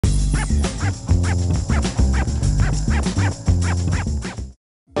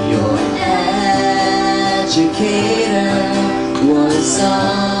educator was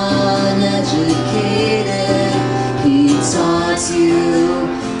uneducated. He taught you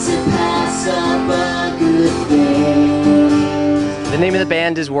to pass up a good thing. The name of the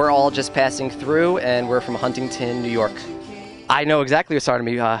band is We're All Just Passing Through, and we're from Huntington, New York. I know exactly what started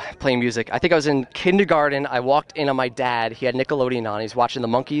me playing music. I think I was in kindergarten. I walked in on my dad. He had Nickelodeon on. He was watching the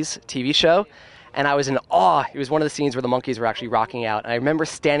Monkees TV show, and I was in awe. It was one of the scenes where the Monkees were actually rocking out. And I remember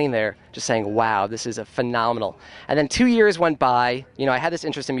standing there just saying, wow, this is phenomenal. And then 2 years went by. You know, I had this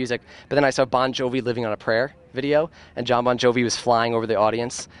interest in music, but then I saw Bon Jovi Living on a Prayer video, and John Bon Jovi was flying over the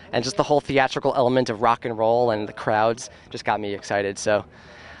audience. And just the whole theatrical element of rock and roll and the crowds just got me excited. So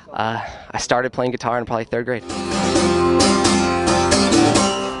I started playing guitar in probably third grade.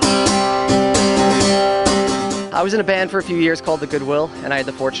 I was in a band for a few years called The Goodwill, and I had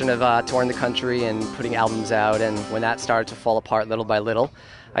the fortune of touring the country and putting albums out. And when that started to fall apart little by little,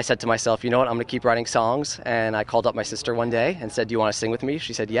 I said to myself, you know what, I'm going to keep writing songs. And I called up my sister one day and said, do you want to sing with me?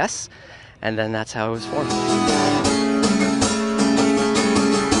 She said yes, and then that's how it was formed.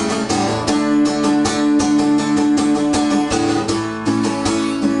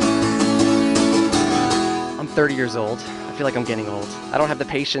 I'm 30 years old. I feel like I'm getting old. I don't have the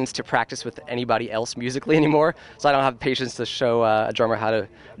patience to practice with anybody else musically anymore, so I don't have the patience to show a drummer how to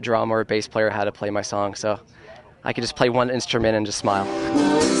drum or a bass player how to play my song, so I can just play one instrument and just smile.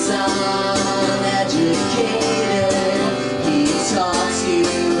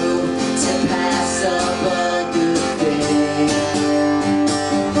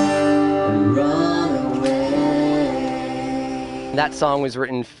 That song was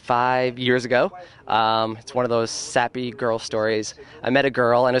written 5 years ago. It's one of those sappy girl stories. I met a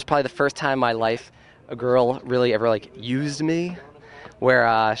girl, and it was probably the first time in my life a girl really ever used me,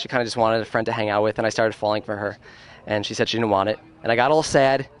 where she kind of just wanted a friend to hang out with, and I started falling for her. And she said she didn't want it, and I got all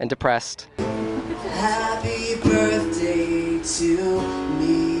sad and depressed. Happy birthday to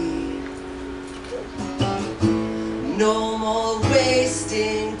me. No more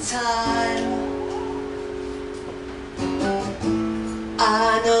wasting time.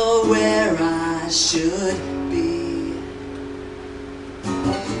 I know where I should be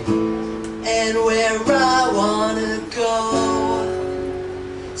and where I wanna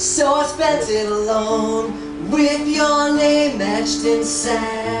go. So I spent it alone with your name etched in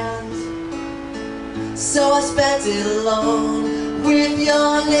sand. So I spent it alone with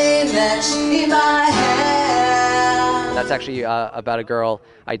your name etched in my hand. That's actually about a girl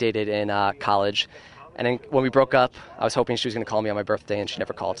I dated in college. And then when we broke up, I was hoping she was going to call me on my birthday, and she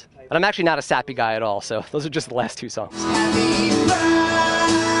never called. But I'm actually not a sappy guy at all, so those are just the last two songs. Happy birthday.